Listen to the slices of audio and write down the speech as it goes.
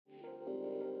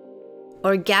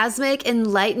Orgasmic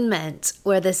enlightenment,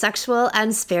 where the sexual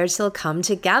and spiritual come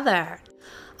together.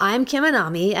 I'm Kim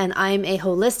Anami, and I'm a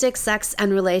holistic sex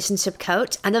and relationship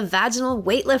coach and a vaginal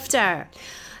weightlifter.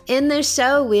 In this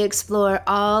show, we explore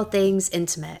all things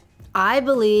intimate. I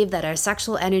believe that our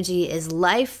sexual energy is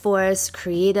life force,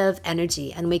 creative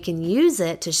energy, and we can use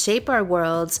it to shape our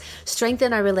worlds,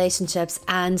 strengthen our relationships,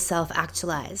 and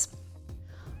self-actualize.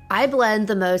 I blend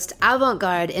the most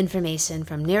avant-garde information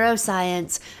from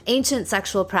neuroscience, ancient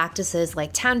sexual practices like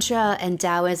Tantra and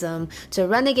Taoism, to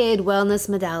renegade wellness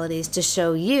modalities to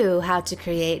show you how to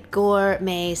create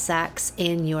gourmet sex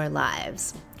in your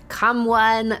lives. Come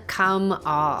one, come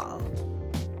all.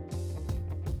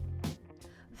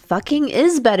 Fucking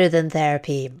is better than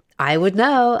therapy. I would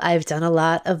know. I've done a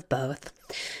lot of both.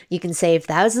 You can save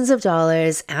thousands of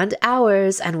dollars and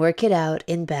hours and work it out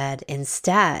in bed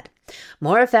instead.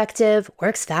 More effective,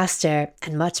 works faster,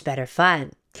 and much better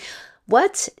fun.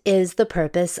 What is the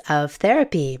purpose of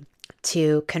therapy?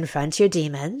 To confront your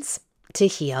demons, to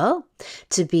heal,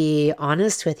 to be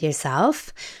honest with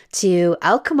yourself, to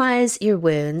alchemize your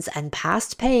wounds and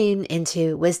past pain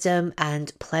into wisdom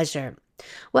and pleasure.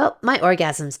 Well, my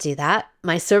orgasms do that.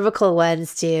 My cervical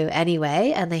ones do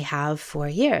anyway, and they have for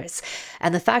years.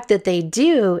 And the fact that they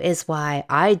do is why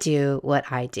I do what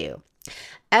I do.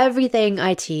 Everything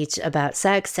I teach about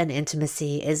sex and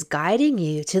intimacy is guiding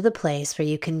you to the place where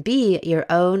you can be your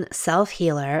own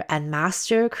self-healer and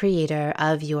master creator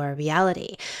of your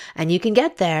reality. And you can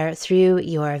get there through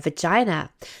your vagina,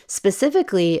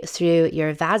 specifically through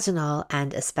your vaginal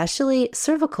and especially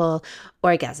cervical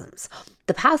orgasms.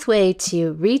 The pathway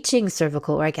to reaching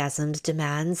cervical orgasms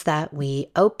demands that we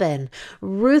open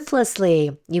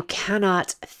ruthlessly. You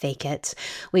cannot fake it.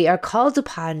 We are called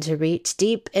upon to reach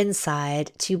deep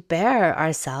inside, to bare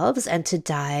ourselves, and to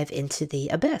dive into the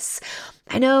abyss.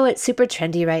 I know it's super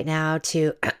trendy right now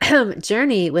to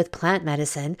journey with plant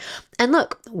medicine. And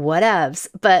look, whatevs.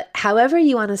 But however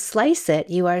you want to slice it,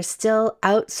 you are still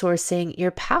outsourcing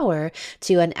your power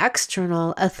to an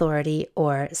external authority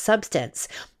or substance,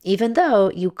 even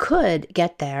though you could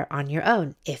get there on your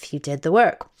own if you did the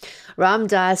work. Ram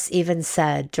Dass even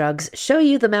said, drugs show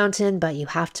you the mountain, but you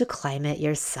have to climb it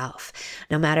yourself.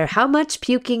 No matter how much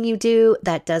puking you do,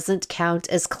 that doesn't count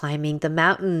as climbing the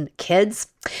mountain, kids.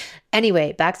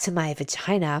 Anyway, back to my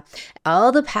vagina.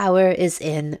 All the power is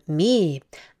in me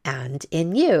and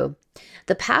in you.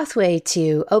 The pathway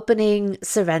to opening,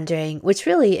 surrendering, which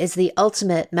really is the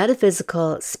ultimate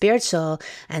metaphysical, spiritual,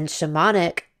 and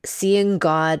shamanic seeing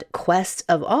God quest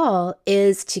of all,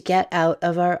 is to get out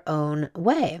of our own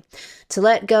way, to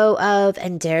let go of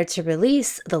and dare to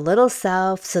release the little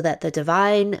self so that the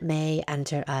divine may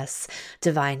enter us.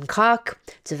 Divine cock,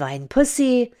 divine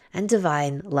pussy, and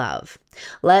divine love.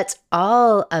 Let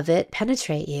all of it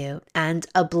penetrate you and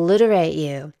obliterate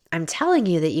you. I'm telling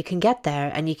you that you can get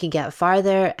there, and you can get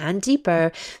farther and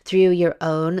deeper through your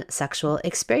own sexual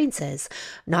experiences.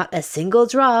 Not a single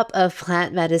drop of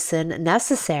plant medicine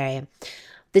necessary.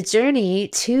 The journey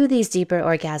to these deeper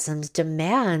orgasms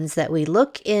demands that we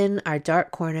look in our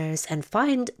dark corners and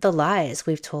find the lies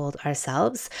we've told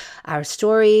ourselves, our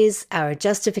stories, our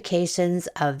justifications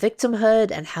of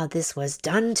victimhood and how this was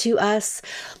done to us,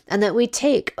 and that we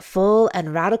take full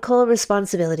and radical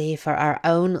responsibility for our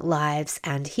own lives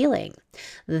and healing.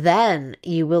 Then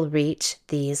you will reach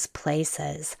these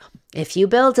places. If you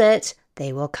build it,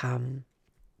 they will come.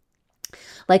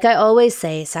 Like I always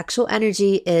say, sexual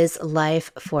energy is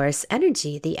life force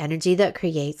energy, the energy that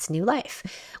creates new life.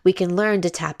 We can learn to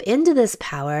tap into this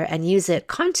power and use it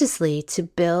consciously to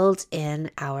build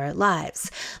in our lives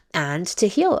and to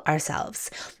heal ourselves.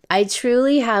 I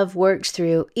truly have worked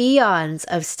through eons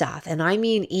of stuff, and I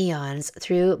mean eons,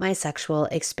 through my sexual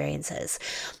experiences.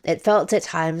 It felt at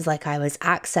times like I was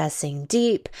accessing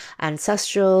deep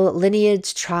ancestral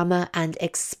lineage trauma and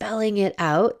expelling it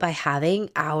out by having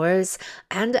hours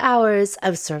and hours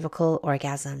of cervical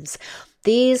orgasms.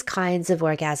 These kinds of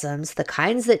orgasms, the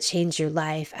kinds that change your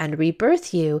life and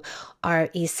rebirth you,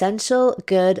 are essential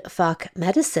good fuck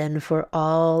medicine for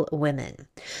all women.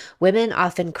 Women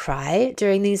often cry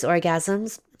during these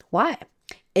orgasms. Why?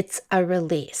 It's a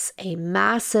release, a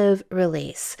massive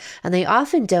release. And they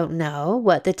often don't know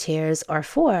what the tears are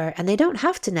for, and they don't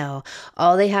have to know.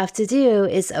 All they have to do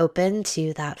is open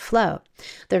to that flow.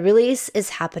 The release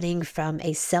is happening from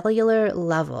a cellular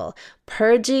level,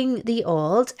 purging the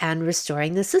old and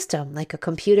restoring the system like a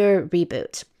computer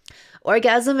reboot.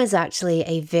 Orgasm is actually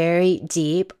a very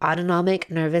deep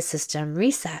autonomic nervous system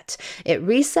reset. It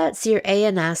resets your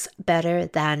ANS better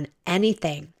than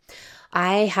anything.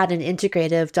 I had an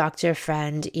integrative doctor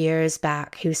friend years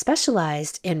back who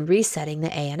specialized in resetting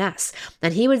the ANS.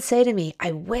 And he would say to me,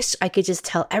 I wish I could just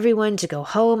tell everyone to go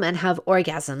home and have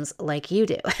orgasms like you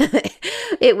do.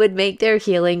 It would make their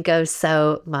healing go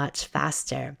so much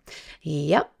faster.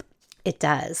 Yep, it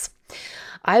does.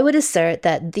 I would assert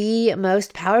that the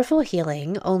most powerful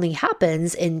healing only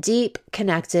happens in deep,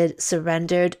 connected,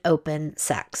 surrendered, open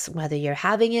sex, whether you're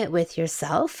having it with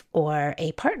yourself or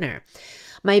a partner.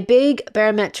 My big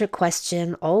barometric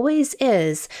question always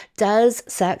is, does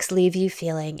sex leave you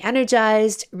feeling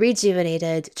energized,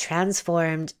 rejuvenated,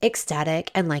 transformed,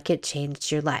 ecstatic, and like it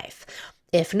changed your life?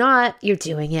 If not, you're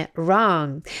doing it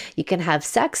wrong. You can have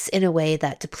sex in a way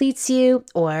that depletes you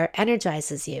or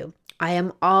energizes you. I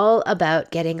am all about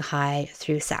getting high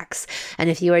through sex. And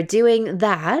if you are doing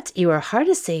that, you are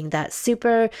harnessing that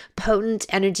super potent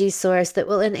energy source that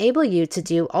will enable you to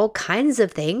do all kinds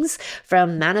of things,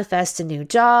 from manifest a new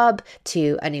job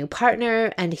to a new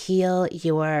partner and heal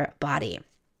your body.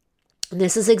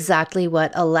 This is exactly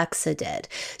what Alexa did.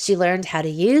 She learned how to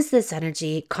use this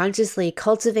energy, consciously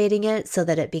cultivating it so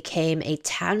that it became a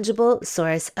tangible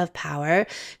source of power,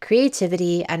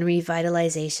 creativity, and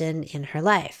revitalization in her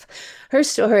life. Her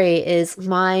story is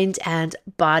mind and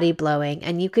body blowing,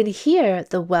 and you can hear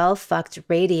the well-fucked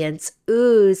radiance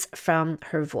ooze from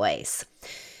her voice.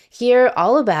 Hear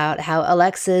all about how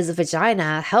Alexa's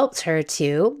vagina helped her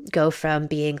to go from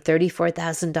being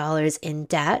 $34,000 in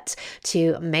debt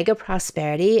to mega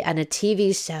prosperity and a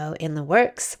TV show in the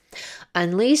works.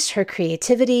 Unleash her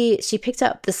creativity. She picked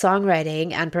up the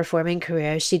songwriting and performing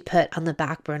career she'd put on the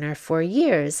back burner for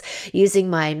years using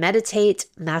my meditate,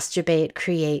 masturbate,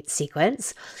 create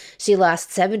sequence. She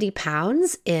lost 70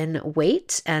 pounds in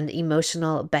weight and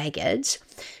emotional baggage.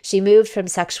 She moved from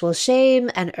sexual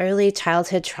shame and early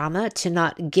childhood trauma to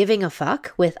not giving a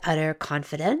fuck with utter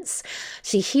confidence.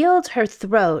 She healed her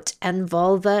throat and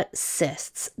vulva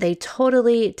cysts. They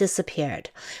totally disappeared.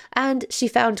 And she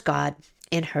found God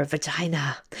in her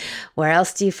vagina. Where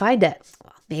else do you find it?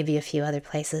 Well, maybe a few other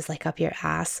places like up your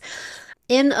ass.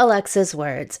 In Alexa's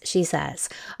words, she says,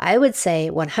 I would say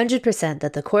 100%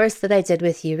 that the course that I did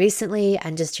with you recently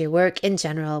and just your work in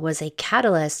general was a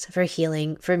catalyst for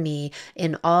healing for me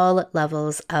in all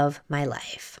levels of my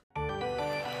life.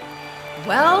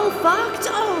 Well fucked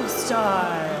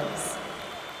All-Stars.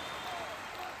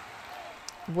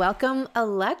 Welcome,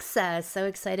 Alexa. So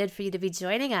excited for you to be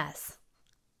joining us.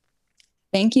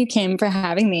 Thank you, Kim, for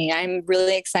having me. I'm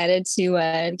really excited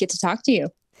to get to talk to you.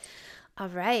 All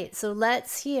right. So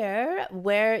let's hear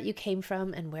where you came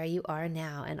from and where you are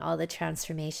now and all the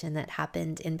transformation that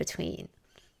happened in between.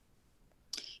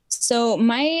 So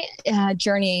my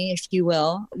journey, if you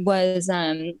will, was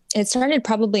it started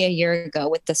probably a year ago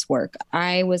with this work.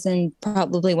 I was in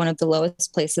probably one of the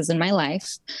lowest places in my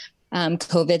life.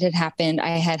 COVID had happened.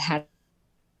 I had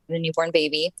a newborn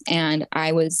baby, and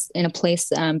I was in a place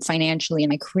financially in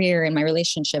my career and my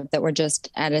relationship that were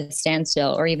just at a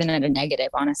standstill or even at a negative,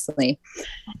 honestly.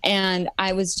 And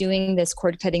I was doing this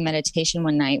cord cutting meditation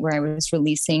one night where I was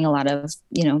releasing a lot of,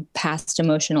 past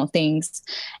emotional things.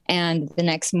 And the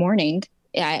next morning,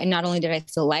 not only did I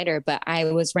feel lighter, but I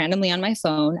was randomly on my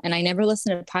phone, and I never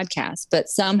listened to podcasts, but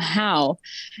somehow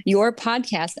your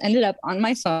podcast ended up on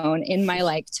my phone in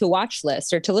my to watch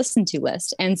list or to listen to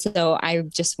list. And so I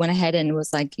just went ahead and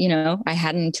was like, I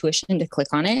had an intuition to click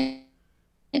on it.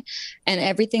 And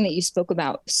everything that you spoke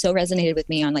about so resonated with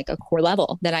me on a core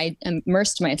level that I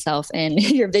immersed myself in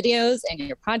your videos and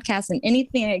your podcasts and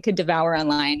anything I could devour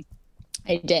online.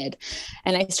 I did.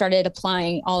 And I started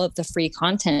applying all of the free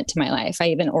content to my life. I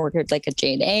even ordered a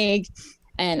jade egg.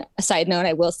 And a side note,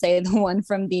 I will say the one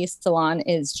from the salon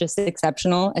is just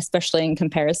exceptional, especially in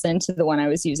comparison to the one I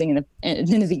was using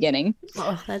in the beginning.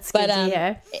 Oh, that's good to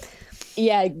hear.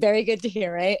 Yeah, very good to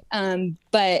hear, right?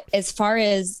 But as far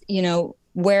as,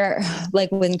 where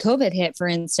when COVID hit, for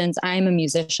instance, I'm a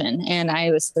musician and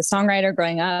I was the songwriter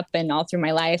growing up and all through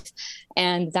my life.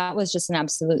 And that was just an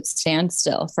absolute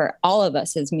standstill for all of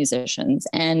us as musicians.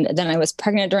 And then I was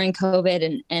pregnant during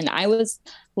COVID and I was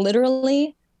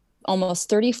literally almost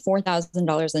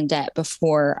 $34,000 in debt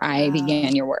before I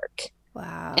began your work.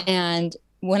 Wow. And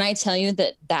when I tell you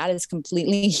that is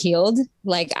completely healed,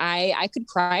 I could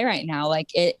cry right now.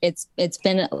 It's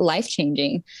been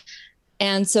life-changing.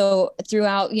 And so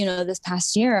throughout, this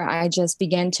past year, I just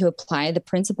began to apply the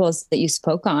principles that you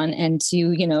spoke on and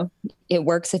to, it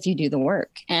works if you do the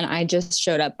work. And I just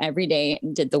showed up every day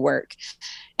and did the work.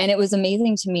 And it was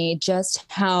amazing to me just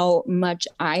how much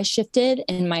I shifted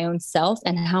in my own self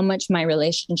and how much my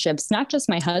relationships, not just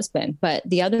my husband, but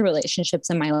the other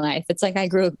relationships in my life, it's like I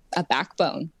grew a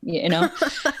backbone, you know?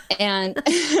 And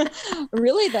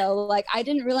really though, like I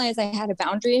didn't realize I had a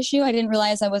boundary issue. I didn't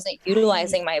realize I wasn't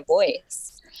utilizing my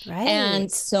voice. Right.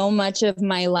 And so much of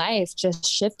my life just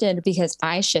shifted because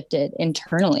I shifted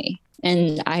internally.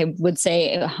 And I would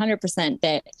say 100%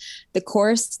 that the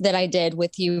course that I did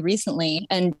with you recently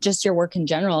and just your work in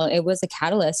general, it was a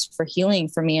catalyst for healing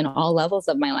for me in all levels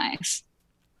of my life.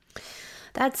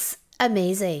 That's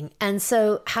amazing. And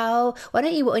so why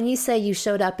don't you, when you say you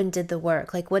showed up and did the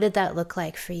work, like what did that look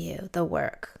like for you, the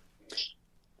work?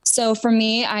 So for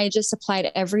me, I just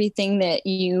applied everything that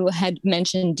you had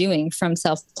mentioned doing, from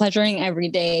self-pleasuring every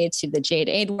day to the jade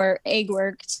egg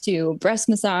work to breast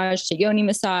massage to yoni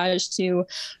massage to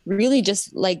really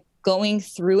just like going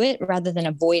through it rather than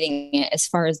avoiding it as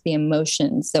far as the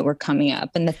emotions that were coming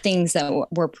up and the things that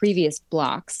were previous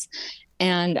blocks.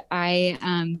 And I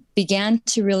began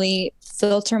to really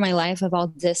filter my life of all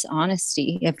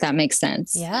dishonesty, if that makes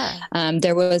sense. Yeah.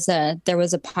 There was a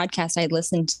podcast I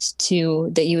listened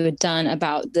to that you had done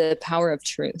about the power of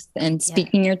truth and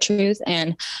speaking your truth.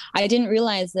 And I didn't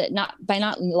realize that by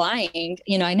not lying,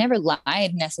 you know, I never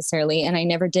lied necessarily, and I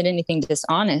never did anything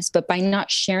dishonest, but by not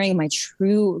sharing my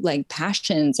true like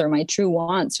passions or my true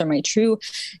wants or my true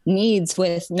needs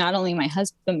with not only my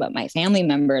husband, but my family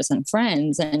members and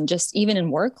friends, and just even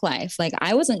in work life, like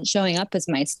I wasn't showing up as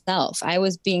myself. I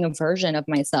was being a version of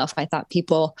myself I thought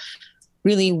people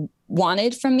really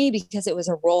wanted from me because it was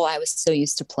a role I was so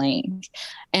used to playing.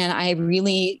 And I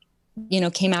really, you know,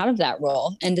 came out of that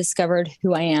role and discovered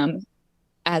who I am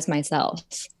as myself.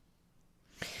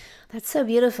 That's so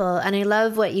beautiful. And I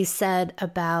love what you said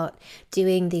about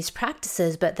doing these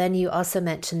practices, but then you also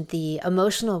mentioned the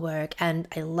emotional work. And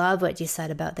I love what you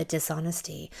said about the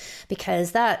dishonesty,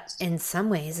 because that in some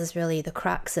ways is really the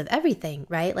crux of everything,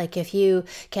 right? Like if you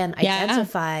can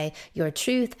identify your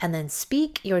truth and then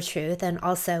speak your truth, and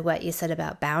also what you said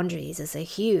about boundaries is a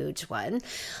huge one,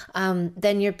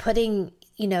 then you're putting,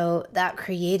 you know, that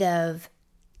creative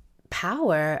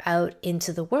power out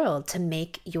into the world to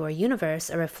make your universe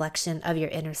a reflection of your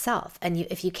inner self. And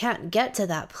if you can't get to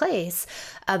that place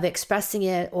of expressing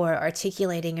it or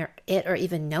articulating it or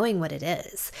even knowing what it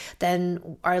is,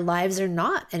 then our lives are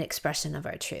not an expression of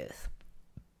our truth.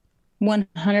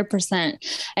 100%.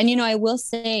 And, you know, I will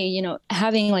say, you know,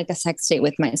 having like a sex date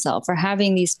with myself or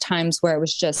having these times where it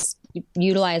was just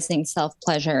utilizing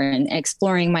self-pleasure and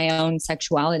exploring my own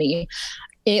sexuality,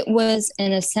 it was,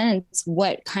 in a sense,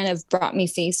 what kind of brought me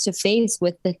face to face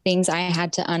with the things I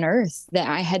had to unearth that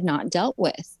I had not dealt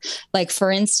with. Like,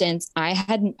 for instance,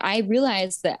 I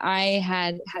realized that I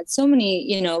had so many,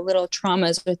 you know, little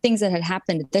traumas or things that had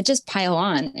happened that just pile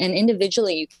on, and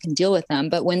individually you can deal with them.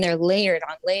 But when they're layered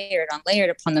on layered on layered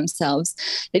upon themselves,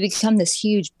 they become this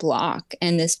huge block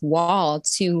and this wall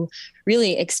to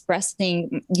really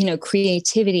expressing, you know,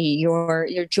 creativity, your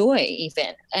joy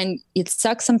even. And it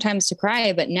sucks sometimes to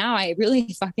cry, but now I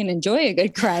really fucking enjoy a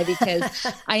good cry because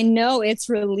I know it's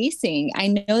releasing. I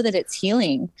know that it's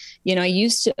healing. You know, I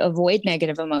used to avoid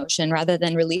negative emotion rather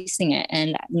than releasing it.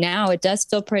 And now it does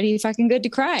feel pretty fucking good to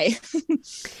cry.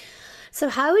 So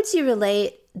how would you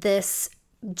relate this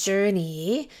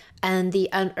journey and the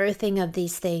unearthing of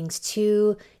these things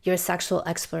to your sexual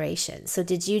exploration? So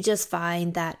did you just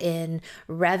find that in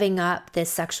revving up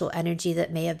this sexual energy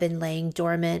that may have been laying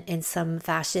dormant in some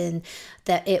fashion,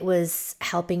 that it was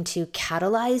helping to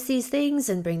catalyze these things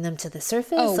and bring them to the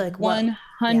surface? Oh, like 100%.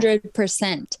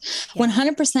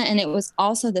 100%. And it was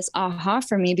also this aha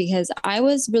for me because I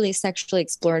was really sexually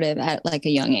explorative at like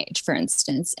a young age, for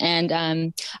instance.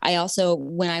 And I also,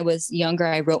 when I was younger,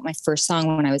 I wrote my first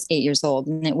song when I was 8 years old,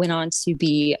 and it went on to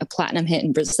be a platinum hit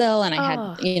in Brazil. And I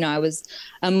had, you know, I was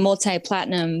a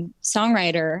multi-platinum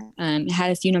songwriter,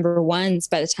 had a few number ones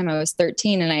by the time I was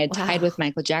 13, and I had tied with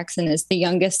Michael Jackson as the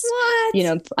youngest, you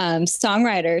know,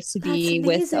 songwriter to be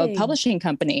with a publishing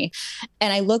company.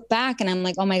 And I look back and I'm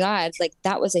like, oh my God, like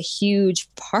that was a huge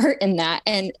part in that.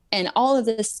 And all of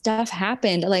this stuff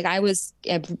happened. Like I was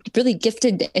a really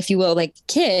gifted, if you will, like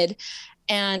kid.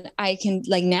 And I can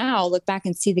like now look back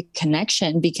and see the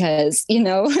connection because, you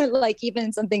know, like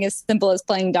even something as simple as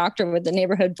playing doctor with the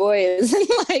neighborhood boys and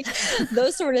like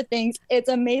those sort of things. It's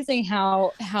amazing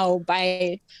how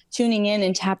by tuning in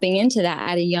and tapping into that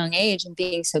at a young age and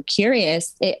being so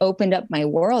curious, it opened up my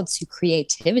world to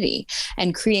creativity,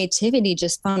 and creativity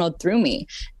just funneled through me.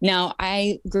 Now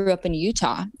I grew up in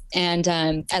Utah, And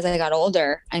as I got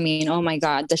older, I mean, oh my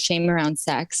God, the shame around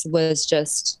sex was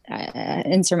just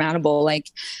insurmountable.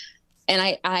 Like,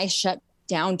 and I shut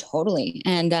down totally.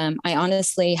 And I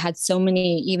honestly had so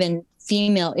many even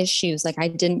female issues. Like I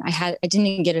didn't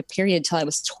even get a period till I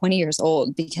was 20 years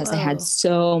old because I had Whoa.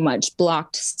 so much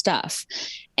blocked stuff.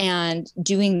 And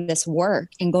doing this work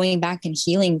and going back and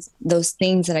healing those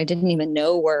things that I didn't even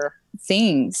know were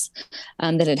things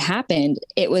that had happened.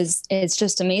 It's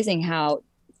just amazing how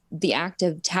the act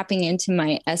of tapping into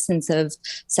my essence of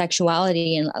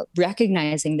sexuality and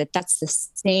recognizing that that's the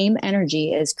same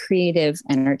energy as creative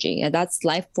energy. That's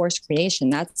life force creation.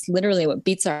 That's literally what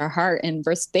beats our heart and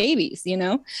births babies, you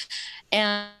know?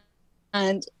 And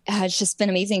it's just been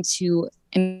amazing to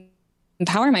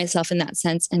empower myself in that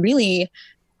sense. And really,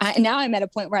 now I'm at a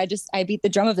point where I beat the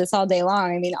drum of this all day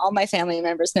long. I mean, all my family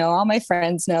members know, all my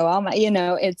friends know,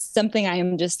 it's something I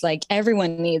am just like,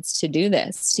 everyone needs to do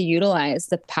this, to utilize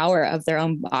the power of their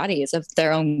own bodies, of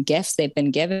their own gifts they've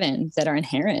been given that are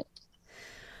inherent.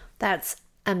 That's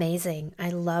amazing. I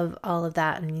love all of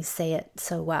that, and you say it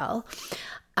so well.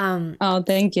 Oh,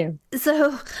 thank you.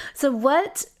 So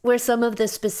what were some of the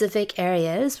specific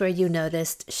areas where you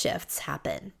noticed shifts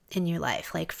happen in your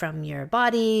life, like from your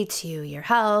body to your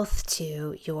health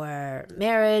to your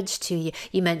marriage to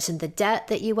you mentioned the debt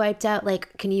that you wiped out?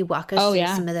 Like, can you walk us through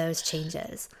some of those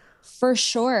changes? For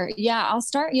sure. Yeah, I'll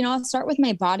start with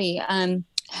my body.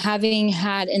 Having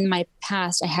had in my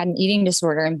past, I had an eating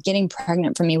disorder, and getting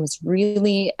pregnant for me was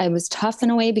it was tough in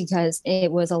a way because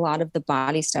it was a lot of the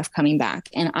body stuff coming back.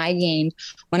 And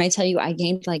when I tell you I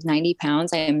gained like 90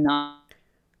 pounds, I am not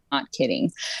kidding.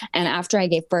 And after I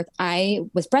gave birth, I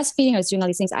was breastfeeding, I was doing all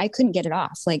these things. I couldn't get it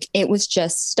off. Like it was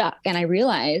just stuck. And I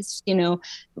realized,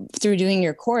 through doing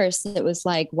your course, it was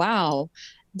like, wow,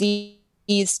 these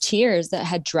tears that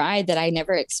had dried that I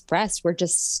never expressed were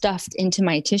just stuffed into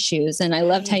my tissues. And I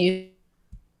loved how you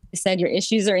said your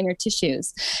issues are in your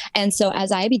tissues. And so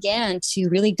as I began to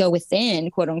really go within,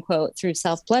 quote unquote, through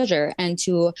self-pleasure and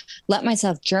to let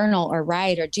myself journal or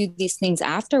write or do these things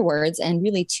afterwards and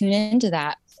really tune into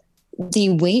that, the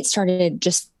weight started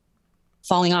just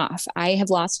falling off. I have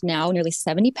lost now nearly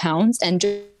 70 pounds. And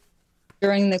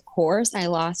during the course, I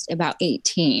lost about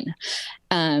 18.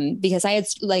 Because I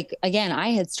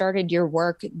had started your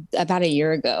work about a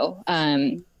year ago.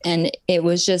 And it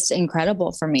was just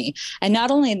incredible for me. And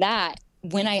not only that,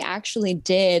 when I actually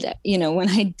did, when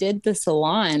I did the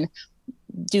salon,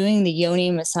 doing the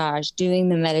yoni massage, doing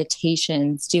the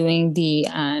meditations, doing the,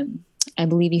 I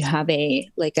believe you have a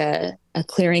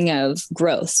clearing of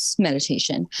growths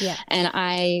meditation. Yeah. And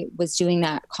I was doing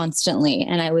that constantly,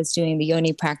 and I was doing the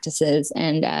yoni practices.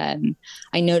 And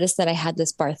I noticed that I had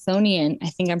this Barthonian, I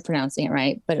think I'm pronouncing it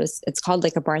right, but it's called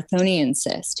like a Barthonian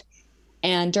cyst.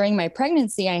 And during my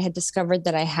pregnancy, I had discovered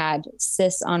that I had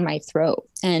cysts on my throat,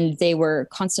 and they were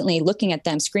constantly looking at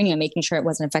them, screening and making sure it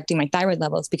wasn't affecting my thyroid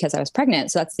levels because I was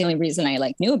pregnant. So that's the only reason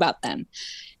I knew about them.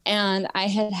 And I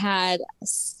had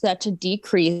such a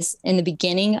decrease in the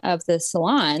beginning of the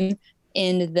salon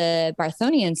in the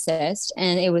Barthonian cyst.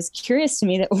 And it was curious to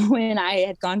me that when I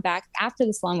had gone back after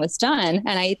the salon was done,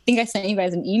 and I think I sent you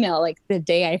guys an email like the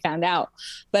day I found out,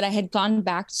 but I had gone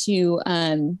back to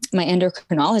my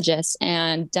endocrinologist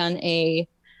and done an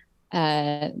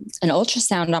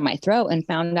ultrasound on my throat and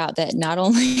found out that not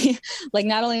only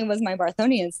was my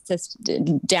Barthonian cyst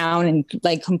down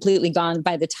and completely gone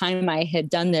by the time I had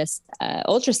done this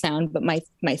ultrasound, but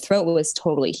my throat was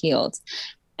totally healed.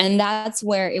 And that's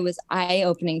where it was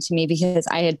eye-opening to me, because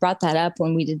I had brought that up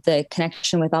when we did the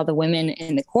connection with all the women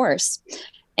in the course.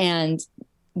 And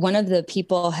one of the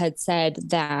people had said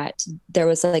that there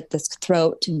was this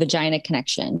throat to vagina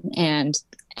connection. And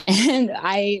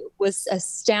I was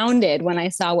astounded when I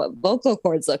saw what vocal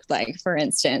cords looked like, for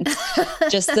instance.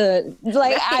 Just it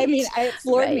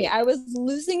floored me. I was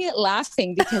losing it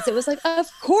laughing because it was like, of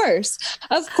course,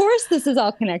 this is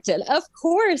all connected. Of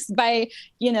course, by,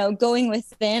 going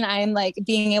within, I'm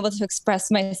being able to express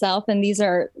myself. And these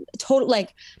are total,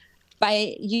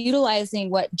 by utilizing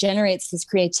what generates this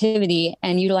creativity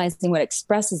and utilizing what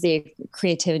expresses the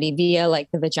creativity via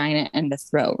the vagina and the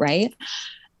throat, right?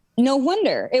 No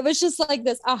wonder. It was just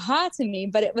this aha to me,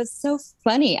 but it was so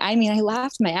funny. I mean, I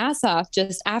laughed my ass off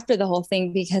just after the whole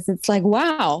thing, because it's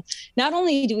wow, not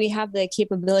only do we have the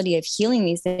capability of healing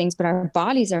these things, but our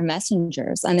bodies are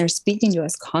messengers and they're speaking to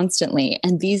us constantly.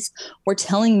 And these were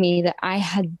telling me that I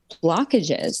had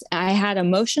blockages. I had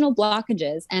emotional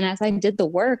blockages. And as I did the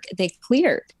work, they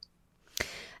cleared.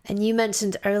 And you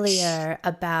mentioned earlier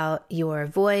about your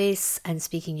voice and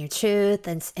speaking your truth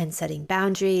and setting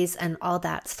boundaries and all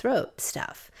that throat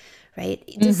stuff, right?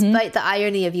 Despite the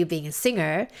irony of you being a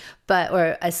singer,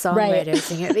 or a songwriter,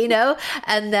 singer,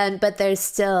 and then, but there's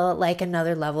still like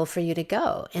another level for you to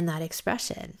go in that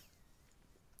expression.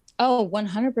 Oh,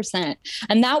 100%.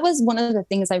 And that was one of the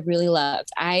things I really loved.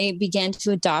 I began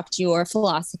to adopt your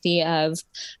philosophy of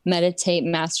meditate,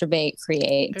 masturbate,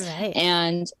 create. Right.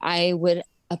 And I would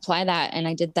apply that. And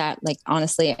I did that, like,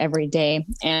 honestly, every day.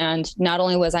 And not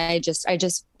only was I just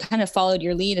kind of followed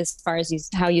your lead as far as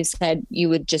how you said you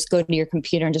would just go to your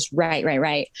computer and just write.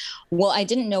 Well, I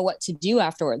didn't know what to do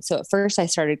afterwards. So at first I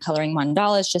started coloring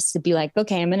mandalas just to be like,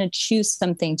 okay, I'm going to choose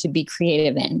something to be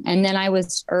creative in. And then I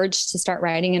was urged to start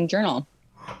writing in a journal.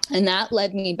 And that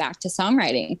led me back to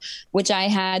songwriting, which I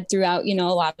had throughout, a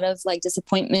lot of like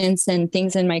disappointments and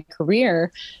things in my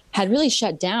career had really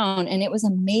shut down. And it was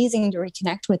amazing to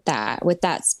reconnect with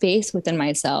that space within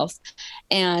myself.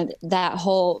 And that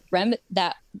whole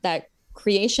that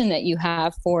creation that you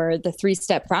have for the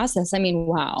 3-step process. I mean,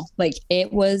 wow. Like I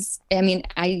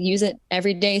use it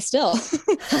every day still.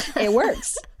 It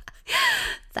works.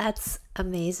 That's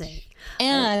amazing.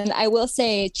 And I will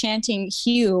say chanting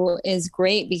Hue is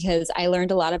great because I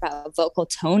learned a lot about vocal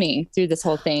toning through this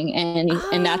whole thing.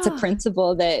 And that's a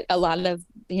principle that a lot of,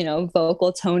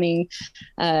 vocal toning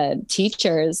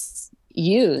teachers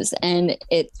use. And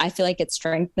I feel like it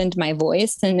strengthened my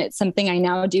voice, and it's something I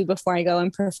now do before I go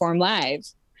and perform live.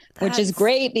 Which is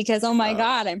great because, oh my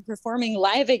God, I'm performing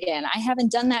live again. I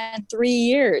haven't done that in 3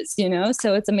 years,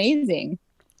 so it's amazing.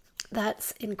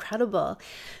 That's incredible.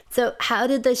 So how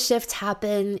did the shift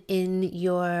happen in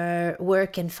your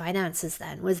work and finances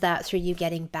then? Was that through you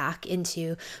getting back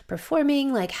into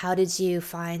performing? Like, how did you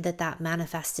find that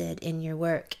manifested in your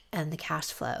work and the cash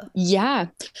flow? Yeah.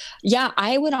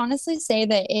 I would honestly say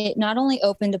that it not only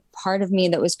opened a part of me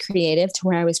that was creative to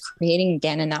where I was creating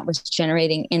again, and that was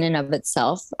generating in and of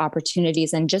itself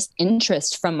opportunities and just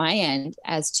interest from my end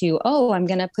as to, oh, I'm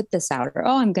going to put this out, or,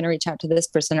 oh, I'm going to reach out to this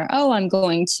person, or, oh, I'm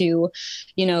going to,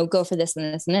 go for this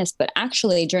and this and this. But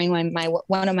actually during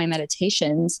one of my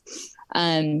meditations,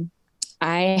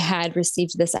 I had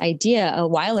received this idea a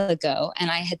while ago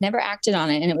and I had never acted on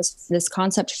it. And it was this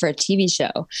concept for a TV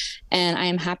show. And I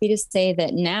am happy to say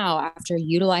that now, after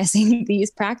utilizing these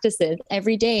practices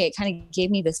every day, it kind of gave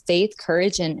me this faith,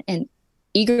 courage, and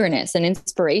eagerness and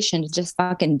inspiration to just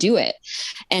fucking do it.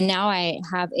 And now I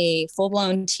have a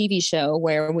full-blown TV show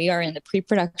where we are in the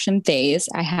pre-production phase.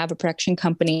 I have a production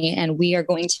company and we are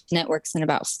going to networks in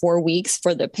about 4 weeks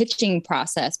for the pitching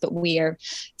process, but we are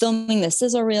filming the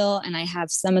sizzle reel, and I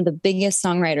have some of the biggest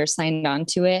songwriters signed on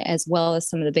to it, as well as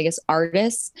some of the biggest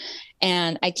artists.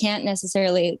 And I can't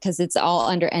necessarily, because it's all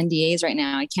under NDAs right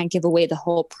now, I can't give away the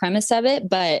whole premise of it,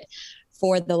 but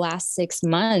for the last 6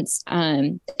 months,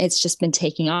 it's just been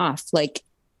taking off like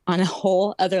on a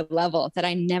whole other level that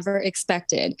I never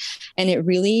expected. And it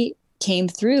really came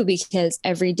through because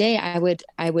every day I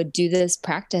would do this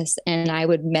practice and I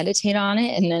would meditate on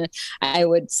it, and then I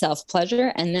would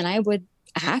self-pleasure, and then I would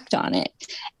act on it.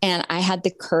 And I had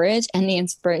the courage and the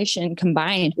inspiration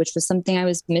combined, which was something I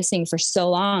was missing for so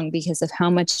long because of how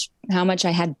much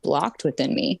I had blocked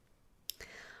within me.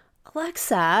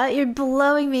 Alexa, you're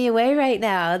blowing me away right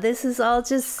now. This is all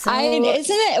just so isn't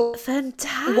it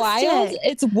fantastic? Wild?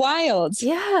 It's wild.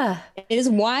 Yeah. It is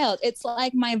wild. It's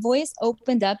like my voice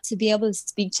opened up to be able to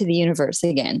speak to the universe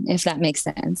again, if that makes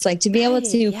sense. Like to be able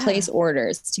to place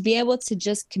orders, to be able to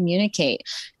just communicate,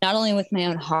 not only with my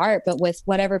own heart, but with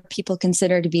whatever people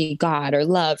consider to be God or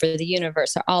love or the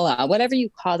universe or Allah, whatever you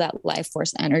call that life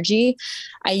force energy.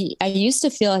 I used to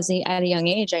feel at a young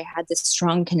age, I had this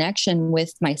strong connection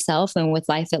with myself and with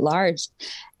life at large.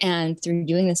 And through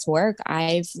doing this work,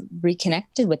 I've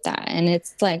reconnected with that. And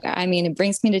it's like, it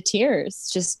brings me to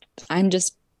tears. I'm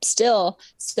just still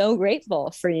so grateful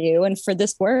for you and for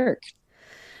this work.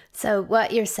 So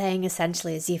what you're saying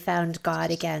essentially is you found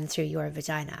God again through your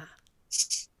vagina.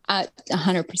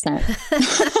 100%.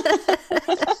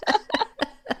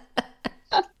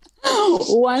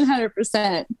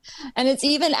 100%. And it's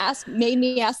even made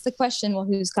me ask the question, well,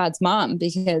 who's God's mom?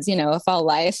 Because, if all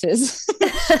life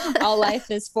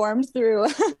is formed through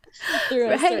a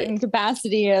certain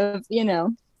capacity of,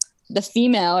 the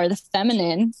female or the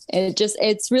feminine,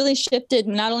 it's really shifted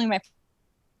not only my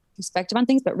perspective on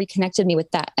things, but reconnected me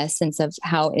with that essence of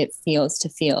how it feels to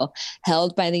feel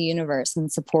held by the universe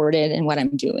and supported in what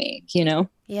I'm doing,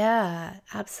 Yeah,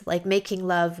 absolutely. Like making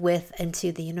love with and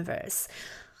to the universe.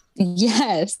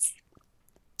 Yes.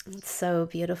 It's so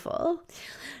beautiful.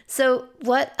 So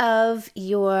what of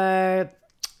your,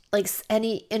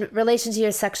 in relation to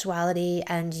your sexuality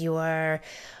and your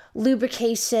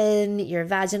lubrication, your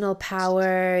vaginal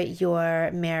power, your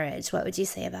marriage, what would you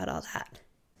say about all that?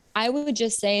 I would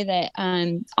just say that,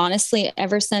 honestly,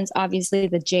 ever since obviously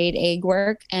the jade egg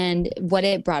work and what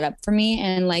it brought up for me,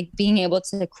 and like being able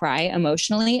to cry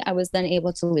emotionally, I was then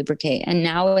able to lubricate. And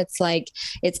now it's like,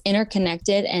 it's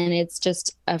interconnected and it's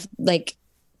just like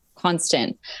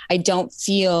constant. I don't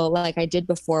feel like I did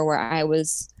before, where I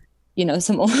was,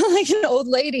 some like an old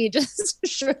lady just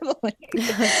shriveling.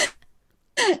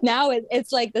 Now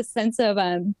it's like the sense of,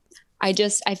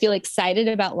 I feel excited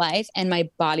about life, and my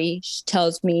body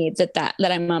tells me that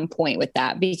I'm on point with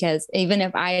that, because even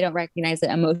if I don't recognize it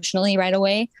emotionally right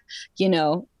away,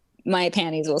 my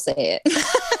panties will say it.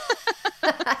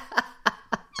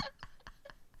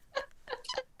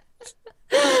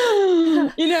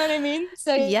 You know what I mean?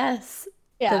 So yes,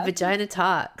 yeah. The vagina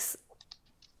talks.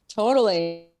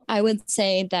 Totally. I would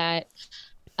say that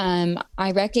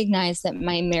I recognize that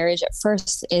my marriage at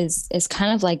first is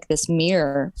kind of like this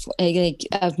mirror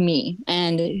of me,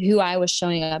 and who I was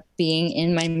showing up being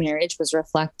in my marriage was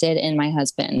reflected in my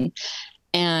husband.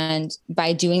 And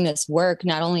by doing this work,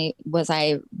 not only was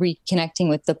I reconnecting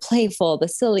with the playful, the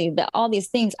silly, all these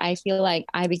things, I feel like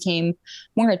I became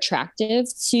more attractive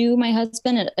to my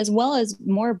husband, as well as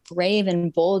more brave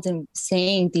and bold in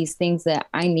saying these things that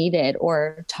I needed,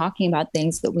 or talking about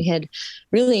things that we had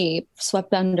really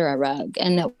swept under a rug.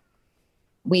 And that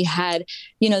we had,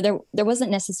 there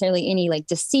wasn't necessarily any like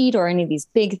deceit or any of these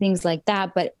big things like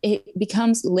that, but it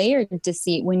becomes layered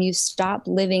deceit when you stop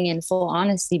living in full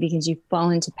honesty, because you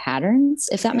fall into patterns,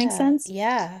 if that makes sense.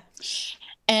 Yeah.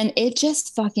 And it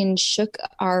just fucking shook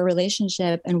our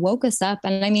relationship and woke us up.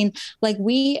 And I mean, like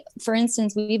for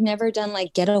instance, we've never done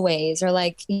like getaways or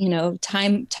like,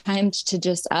 time to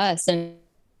just us. And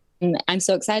I'm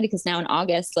so excited because now in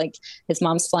August, like his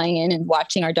mom's flying in and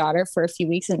watching our daughter for a few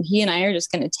weeks, and he and I are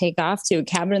just going to take off to a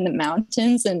cabin in the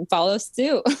mountains and follow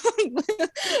suit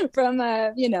from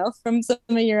some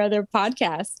of your other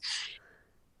podcasts.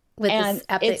 And this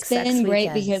epic it's been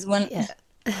great because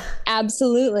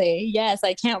absolutely. Yes.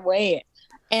 I can't wait.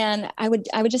 And I would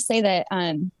just say that,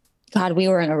 God, we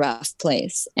were in a rough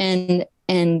place, and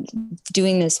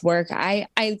doing this work, I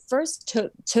first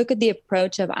took the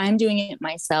approach of I'm doing it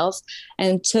myself,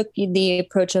 and took the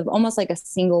approach of almost like a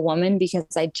single woman, because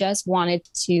I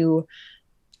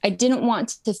didn't want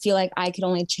to feel like I could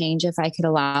only change if I could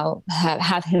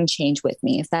have him change with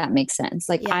me, if that makes sense.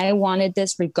 Like, yeah. I wanted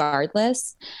this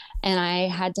regardless. And I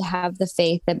had to have the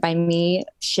faith that by me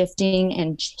shifting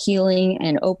and healing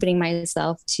and opening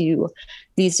myself to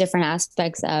these different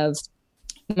aspects of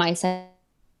my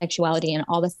sexuality and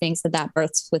all the things that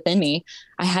births within me,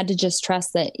 I had to just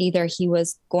trust that either he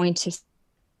was going to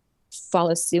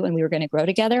follow suit and we were going to grow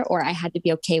together, or I had to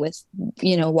be okay with,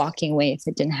 walking away if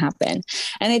it didn't happen.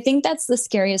 And I think that's the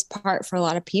scariest part for a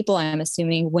lot of people, I'm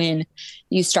assuming, when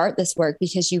you start this work,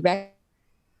 because you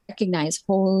recognize,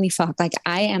 holy fuck, like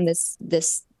I am this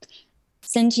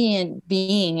sentient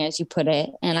being, as you put it,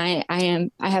 and I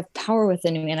have power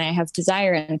within me, and I have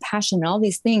desire and passion and all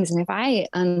these things. And if I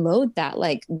unload that,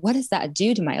 like, what does that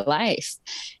do to my life?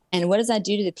 And what does that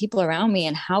do to the people around me?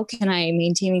 And how can I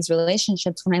maintain these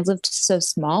relationships when I've lived so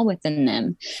small within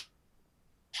them?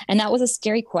 And that was a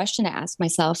scary question to ask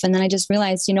myself. And then I just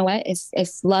realized, you know what,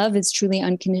 if love is truly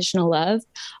unconditional love,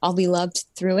 I'll be loved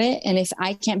through it. And if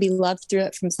I can't be loved through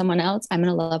it from someone else, I'm going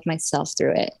to love myself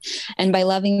through it. And by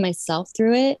loving myself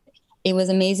through it, it was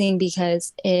amazing,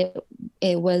 because it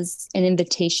was an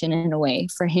invitation in a way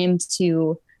for him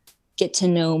to get to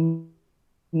know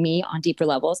me on deeper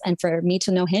levels, and for me to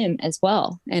know him as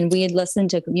well. And we had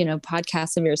listened to,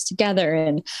 podcasts of yours together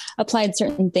and applied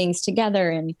certain things together.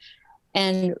 And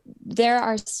we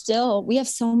have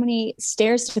so many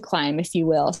stairs to climb, if you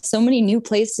will, so many new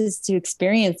places to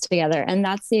experience together. And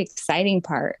that's the exciting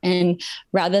part. And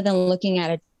rather than looking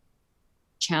at a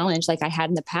challenge like I had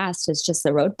in the past as just a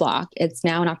roadblock, it's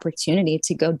now an opportunity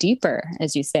to go deeper,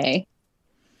 as you say.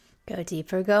 Go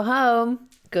deeper, go home.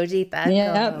 Go deep and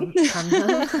go home. Come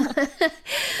home.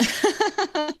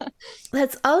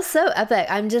 That's also epic.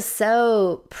 I'm just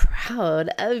so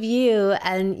proud of you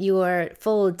and your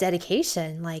full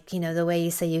dedication. Like, the way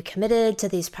you say you committed to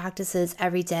these practices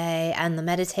every day, and the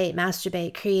meditate,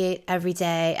 masturbate, create every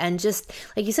day. And just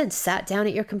like you said, sat down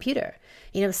at your computer,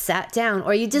 sat down,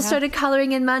 or you just started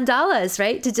coloring in mandalas,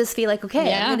 right? To just be like,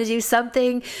 okay, I'm going to do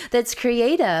something that's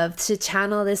creative to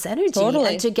channel this energy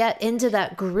and to get into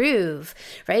that groove,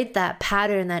 right? That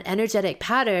pattern, that energetic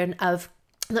pattern of,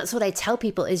 that's what I tell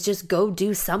people, is just go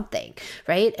do something,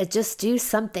 right? Just do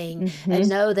something and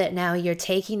know that now you're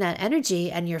taking that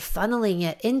energy and you're funneling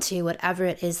it into whatever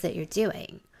it is that you're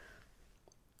doing.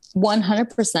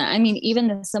 100%. I mean, even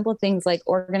the simple things like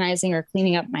organizing or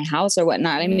cleaning up my house or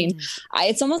whatnot. I mean,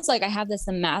 it's almost like I have this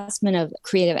amassment of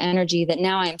creative energy that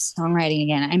now I'm songwriting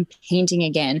again. I'm painting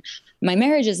again. My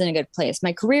marriage is in a good place.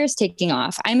 My career is taking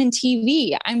off. I'm in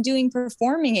TV. I'm doing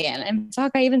performing again. And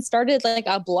fuck, I even started like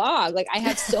a blog. Like I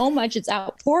have so much, it's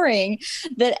outpouring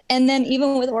that. And then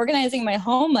even with organizing my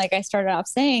home, like I started off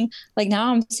saying, like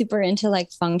now I'm super into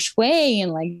like feng shui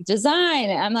and like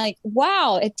design. I'm like,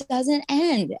 wow, it doesn't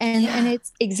end. And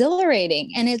it's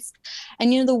exhilarating. And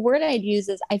you know, the word I'd use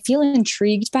is I feel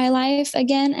intrigued by life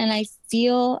again. And I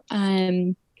feel,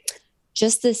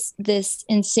 just this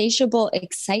insatiable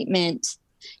excitement,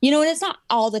 you know, and it's not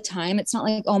all the time. It's not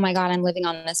like, oh my God, I'm living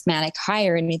on this manic high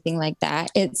or anything like that.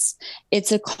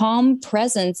 It's a calm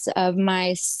presence of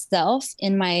myself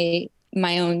in my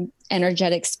own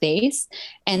energetic space.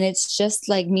 And it's just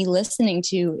like me listening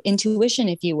to intuition,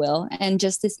 if you will, and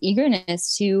just this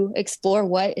eagerness to explore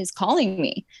what is calling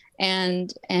me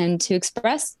and to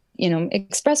express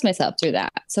myself through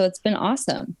that. So it's been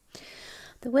awesome.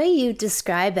 The way you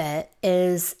describe it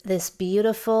is this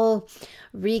beautiful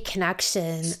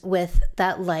reconnection with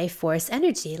that life force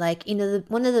energy. Like, you know,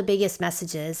 one of the biggest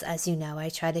messages, as you know, I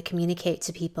try to communicate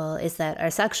to people is that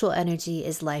our sexual energy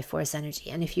is life force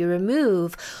energy. And if you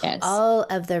remove all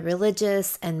of the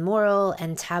religious and moral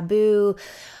and taboo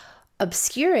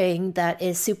obscuring that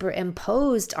is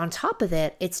superimposed on top of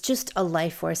it, it's just a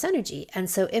life force energy. And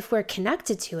so if we're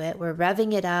connected to it, we're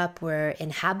revving it up, we're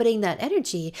inhabiting that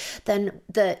energy, then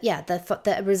the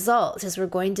result is we're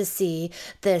going to see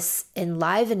this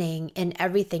enlivening in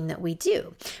everything that we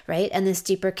do, right? And this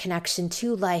deeper connection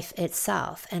to life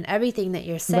itself. And everything that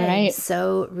you're saying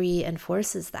so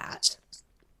reinforces that.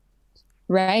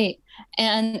 Right.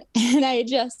 And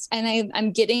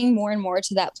I'm getting more and more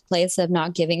to that place of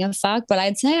not giving a fuck, but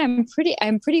I'd say I'm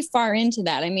pretty far into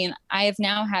that. I mean, I have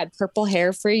now had purple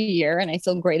hair for a year and I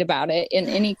feel great about it in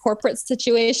any corporate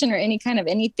situation or any kind of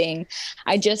anything.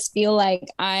 I just feel like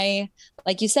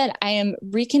like you said, I am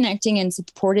reconnecting and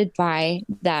supported by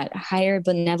that higher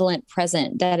benevolent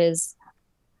present that is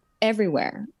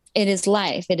everywhere. It is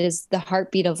life. It is the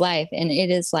heartbeat of life. And it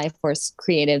is life force,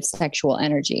 creative, sexual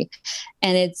energy.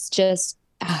 And it's just,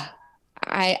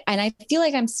 I feel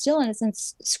like I'm still in a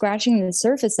sense scratching the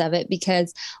surface of it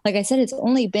because like I said, it's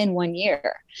only been 1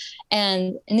 year.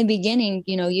 And in the beginning,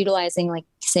 you know, utilizing like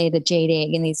say the jade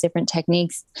egg and these different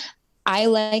techniques, I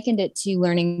likened it to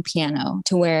learning piano,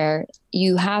 to where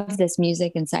you have this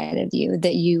music inside of you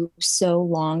that you so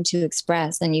long to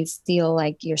express, and you feel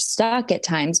like you're stuck at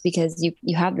times because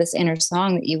you have this inner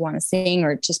song that you want to sing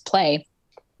or just play.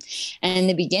 And in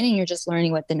the beginning, you're just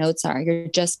learning what the notes are. You're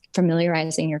just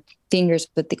familiarizing your fingers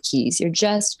with the keys. You're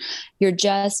just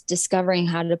discovering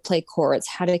how to play chords,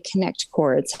 how to connect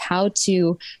chords, how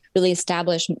to really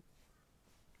establish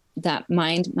that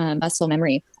mind muscle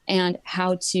memory, and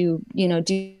how to, you know,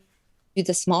 do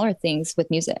the smaller things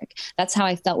with music. That's how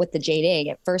I felt with the jade egg.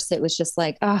 At first, it was just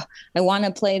like, oh, I want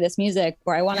to play this music,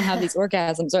 or I want to have these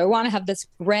orgasms, or I want to have this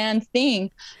grand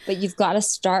thing. But you've got to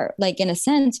start, like, in a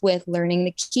sense, with learning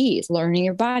the keys, learning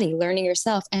your body, learning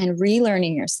yourself, and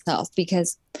relearning yourself.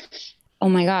 Because, oh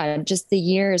my God, just the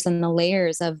years and the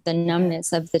layers of the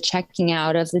numbness, of the checking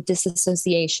out, of the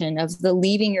disassociation, of the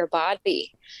leaving your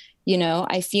body. You know,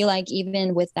 I feel like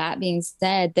even with that being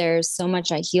said, there's so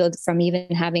much I healed from even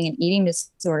having an eating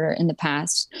disorder in the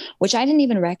past, which I didn't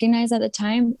even recognize at the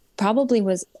time, probably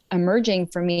was emerging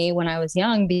for me when I was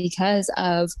young because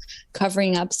of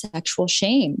covering up sexual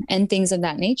shame and things of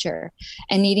that nature,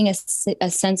 and needing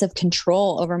a sense of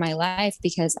control over my life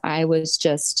because I was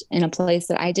just in a place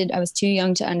that I was too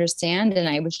young to understand, and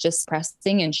I was just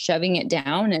pressing and shoving it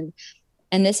down.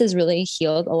 And this has really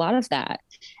healed a lot of that.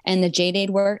 And the jade egg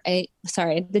work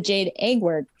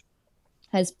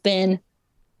has been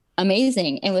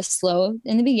amazing. It was slow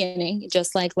in the beginning,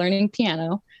 just like learning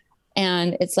piano.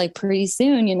 And it's like pretty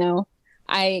soon, you know,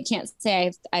 I can't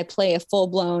say I play a full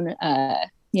blown,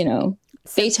 you know,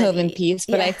 Beethoven piece,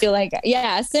 but I feel like,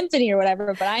 a symphony or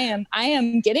whatever, but I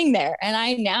am getting there. And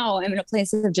I now am in a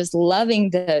place of just loving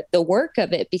the work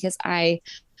of it because I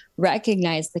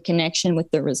recognize the connection with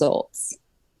the results.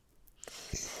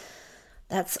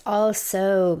 That's all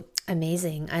so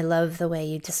amazing. I love the way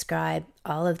you describe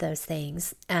all of those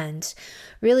things and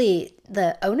really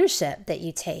the ownership that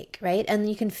you take, right? And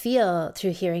you can feel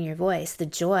through hearing your voice, the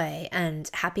joy and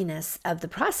happiness of the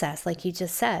process, like you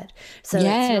just said. So it's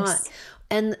not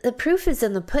And the proof is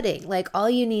in the pudding. Like, all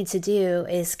you need to do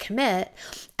is commit,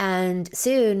 and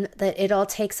soon that it all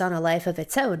takes on a life of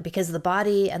its own, because the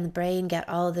body and the brain get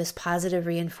all of this positive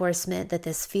reinforcement that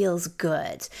this feels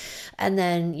good. And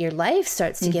then your life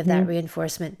starts to give that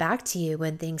reinforcement back to you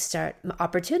when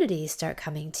opportunities start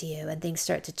coming to you and things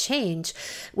start to change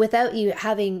without you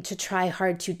having to try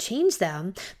hard to change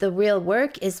them. The real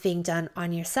work is being done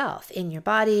on yourself, in your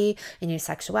body, in your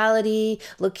sexuality,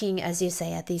 looking, as you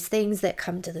say, at these things that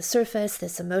come to the surface,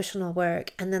 this emotional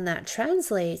work, and then that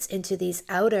translates into these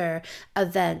outer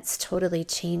events totally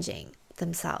changing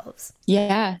themselves.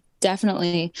 Yeah,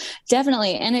 definitely.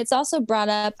 Definitely. And it's also brought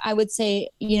up, I would say,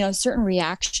 certain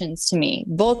reactions to me,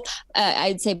 both,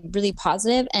 I'd say really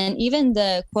positive, and even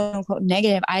the quote unquote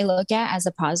negative, I look at as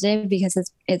a positive, because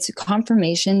it's a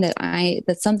confirmation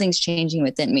that something's changing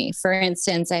within me. For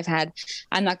instance,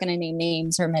 I'm not going to name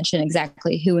names or mention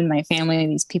exactly who in my family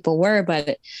these people were,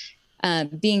 but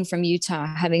being from Utah,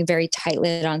 having very tight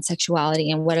lid on sexuality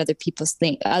and what other people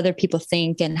think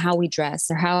and how we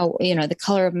dress, or how, the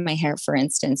color of my hair, for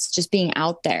instance, just being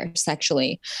out there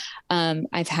sexually.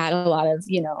 I've had a lot of,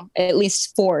 at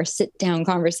least 4 sit down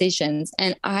conversations,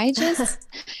 and I just,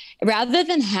 rather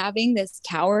than having this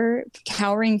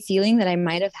cowering feeling that I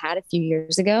might have had a few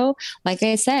years ago, like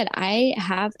I said, I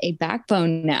have a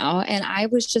backbone now. And I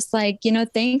was just like,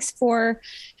 thanks for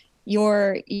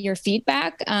your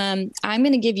feedback. I'm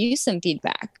going to give you some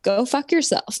feedback. Go fuck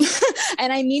yourself.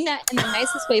 And I mean that in the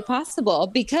nicest way possible,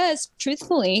 because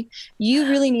truthfully, you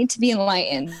really need to be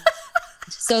enlightened.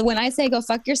 So when I say go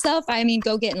fuck yourself, I mean,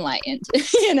 go get enlightened,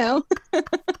 So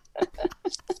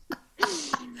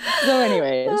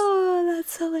anyways. Oh,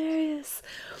 that's hilarious.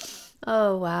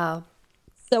 Oh, wow.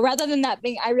 So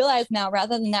I realize now,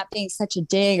 rather than that being such a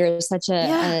dig or such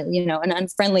an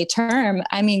unfriendly term,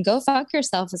 I mean, go fuck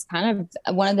yourself is kind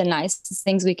of one of the nicest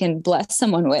things we can bless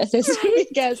someone with, is right?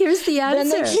 Because here's the answer.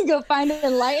 Then they can go find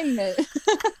enlightenment.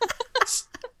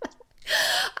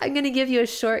 I'm going to give you a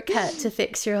shortcut to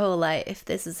fix your whole life.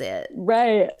 This is it.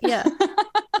 Right. Yeah.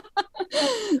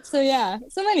 So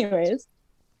anyways.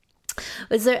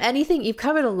 Is there anything, you've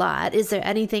covered a lot, is there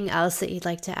anything else that you'd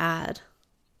like to add?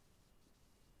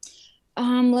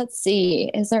 Let's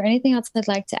see. Is there anything else I'd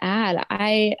like to add?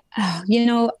 I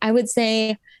would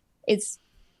say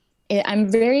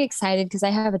I'm very excited because I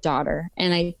have a daughter,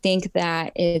 and I think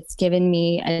that it's given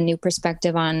me a new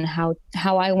perspective on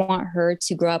how I want her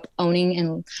to grow up owning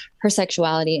and her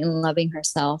sexuality and loving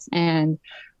herself, and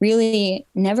really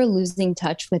never losing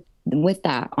touch with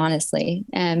that, honestly.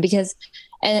 And because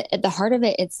at the heart of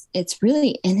it, it's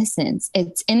really innocence.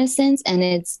 It's innocence, and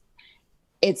it's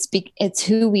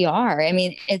who we are. I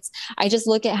mean, I just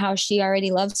look at how she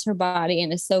already loves her body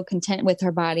and is so content with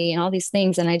her body and all these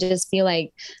things. And I just feel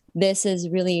like this is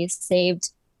really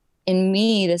saved in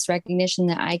me, this recognition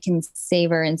that I can save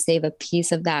her and save a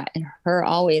piece of that in her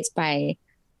always by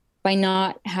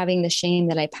not having the shame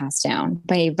that I passed down,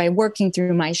 by working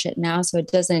through my shit now, so it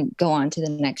doesn't go on to the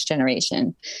next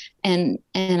generation. And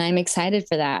I'm excited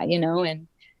for that,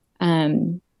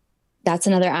 and that's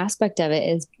another aspect of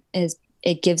it is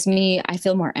it gives me, I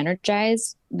feel more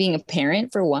energized being a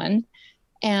parent, for one.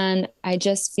 And I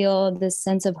just feel this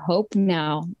sense of hope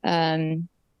now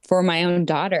for my own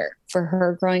daughter, for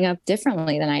her growing up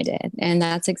differently than I did. And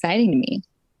that's exciting to me.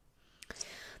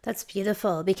 That's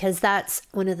beautiful, because that's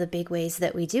one of the big ways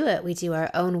that we do it. We do our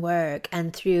own work,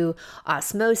 and through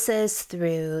osmosis,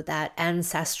 through that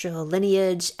ancestral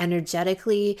lineage,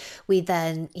 energetically, we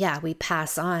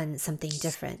pass on something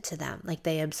different to them. Like,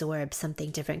 they absorb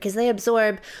something different, because they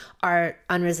absorb our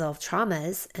unresolved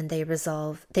traumas, and they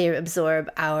absorb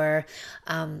our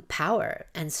power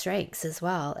and strengths as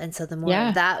well. And so the more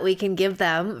that we can give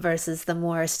them versus the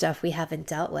more stuff we haven't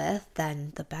dealt with,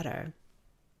 then the better.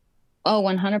 Oh,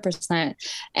 100%.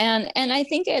 And I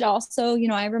think it also,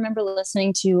 I remember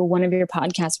listening to one of your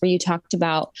podcasts where you talked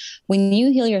about when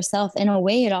you heal yourself, in a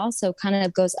way, it also kind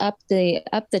of goes up the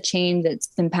chain that's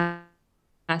been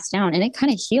passed down, and it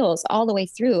kind of heals all the way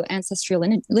through ancestral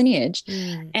lineage.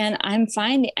 And I'm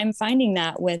finding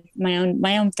that with my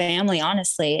own family,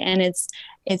 honestly. And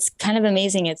it's kind of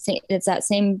amazing. It's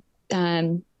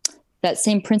that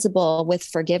same principle with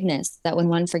forgiveness, that when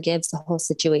one forgives, the whole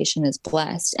situation is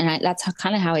blessed. And that's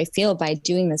kind of how I feel by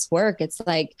doing this work. It's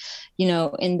like,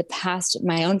 in the past,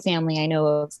 my own family, I know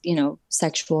of,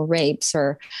 sexual rapes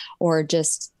or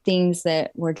just things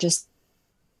that were just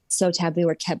so taboo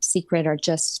or kept secret, or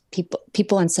just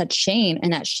people in such shame.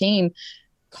 And that shame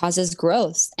causes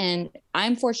growth. And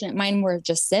I'm fortunate mine were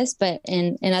just cysts, but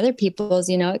in other people's,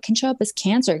 it can show up as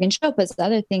cancer. It can show up as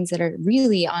other things that are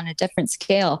really on a different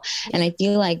scale. And I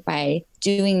feel like by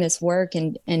doing this work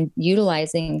and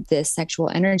utilizing this sexual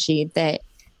energy, that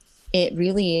it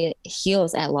really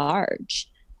heals at large.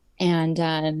 And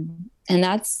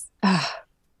that's,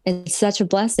 it's such a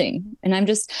blessing. And I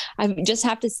just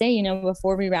have to say,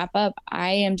 before we wrap up, I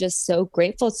am just so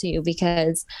grateful to you,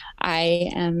 because I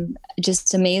am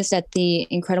just amazed at the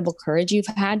incredible courage you've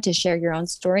had to share your own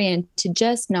story and to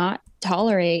just not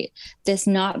tolerate this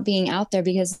not being out there,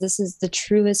 because this is the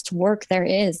truest work there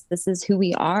is. This is who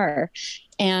we are.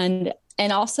 And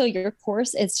also your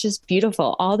course, it's just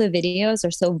beautiful. All the videos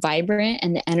are so vibrant,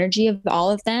 and the energy of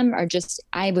all of them are just,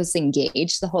 I was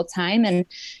engaged the whole time.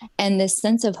 And this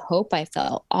sense of hope I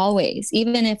felt always,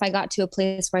 even if I got to a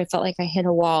place where I felt like I hit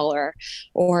a wall or,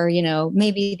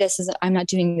 maybe I'm not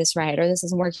doing this right, or this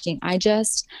isn't working. I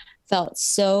just felt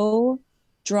so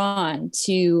drawn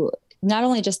to not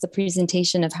only just the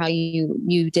presentation of how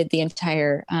you did the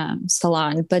entire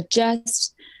salon, but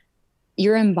just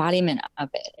your embodiment of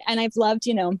it. And I've loved,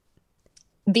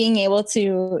 being able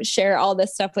to share all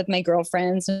this stuff with my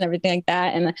girlfriends and everything like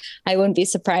that. And I wouldn't be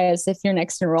surprised if your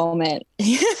next enrollment,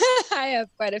 I have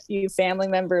quite a few family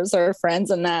members or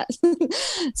friends in that.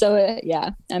 So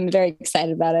yeah, I'm very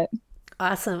excited about it.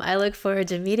 Awesome. I look forward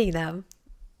to meeting them.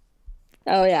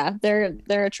 Oh yeah, they're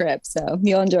a trip, so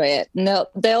you'll enjoy it. And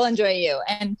they'll enjoy you.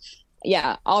 And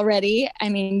yeah, already, I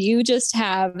mean, you just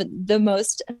have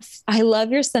I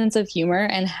love your sense of humor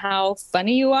and how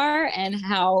funny you are and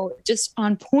how just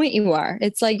on point you are.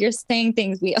 It's like you're saying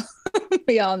things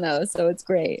we all know. So it's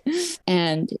great.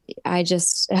 And I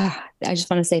just want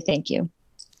to say thank you.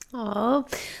 Oh,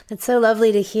 that's so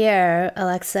lovely to hear,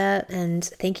 Alexa. And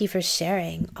thank you for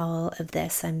sharing all of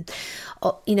this.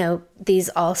 These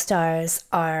all-stars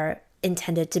are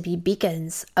intended to be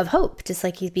beacons of hope, just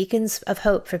like beacons of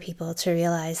hope for people to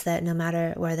realize that no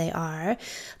matter where they are,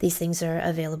 these things are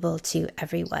available to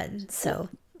everyone. So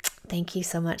thank you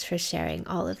so much for sharing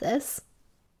all of this.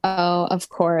 Oh, of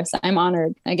course. I'm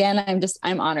honored. Again,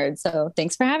 I'm honored. So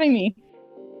thanks for having me.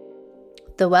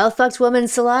 The Well Fucked Woman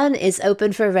Salon is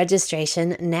open for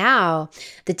registration now.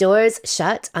 The doors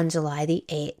shut on July the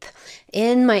 8th.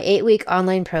 In my 8-week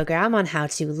online program on how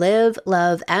to live,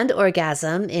 love, and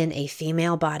orgasm in a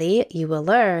female body, you will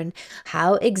learn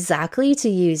how exactly to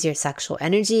use your sexual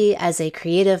energy as a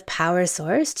creative power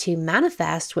source to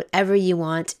manifest whatever you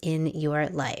want in your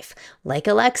life, like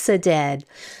Alexa did.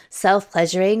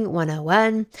 Self-Pleasuring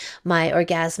 101, my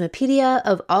Orgasmopedia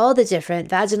of all the different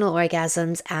vaginal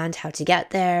orgasms and how to get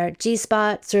there,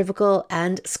 G-spot, cervical,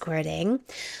 and squirting.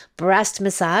 Breast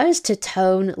massage to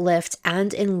tone, lift,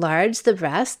 and enlarge the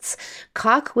breasts.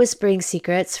 Cock whispering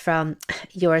secrets from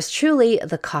yours truly,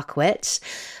 the Cock Witch.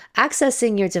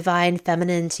 Accessing your divine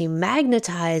feminine to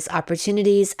magnetize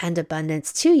opportunities and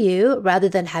abundance to you rather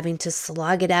than having to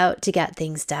slog it out to get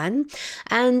things done,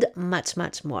 and much,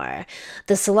 much more.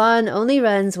 The salon only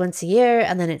runs once a year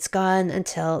and then it's gone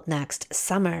until next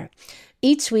summer.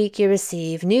 Each week you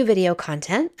receive new video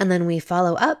content, and then we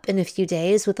follow up in a few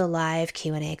days with a live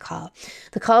Q&A call.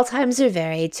 The call times are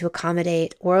varied to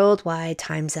accommodate worldwide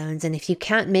time zones, and if you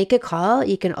can't make a call,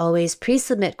 you can always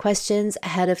pre-submit questions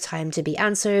ahead of time to be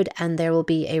answered, and there will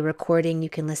be a recording you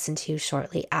can listen to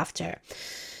shortly after.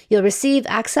 You'll receive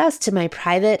access to my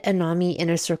private Anami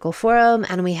Inner Circle forum,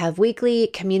 and we have weekly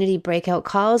community breakout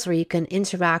calls where you can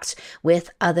interact with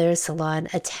other salon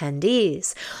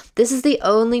attendees. This is the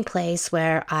only place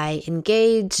where I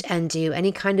engage and do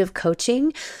any kind of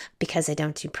coaching, because I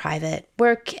don't do private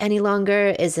work any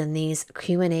longer, is in these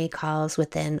Q&A calls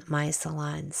within my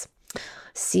salons.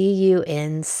 See you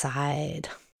inside.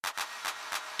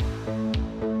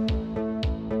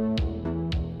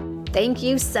 Thank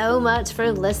you so much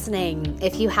for listening.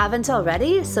 If you haven't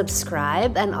already,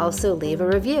 subscribe and also leave a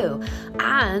review.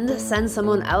 And send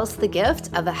someone else the gift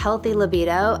of a healthy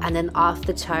libido and an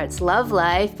off-the-charts love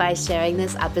life by sharing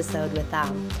this episode with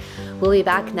them. We'll be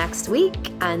back next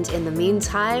week, and in the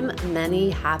meantime, many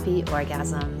happy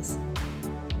orgasms.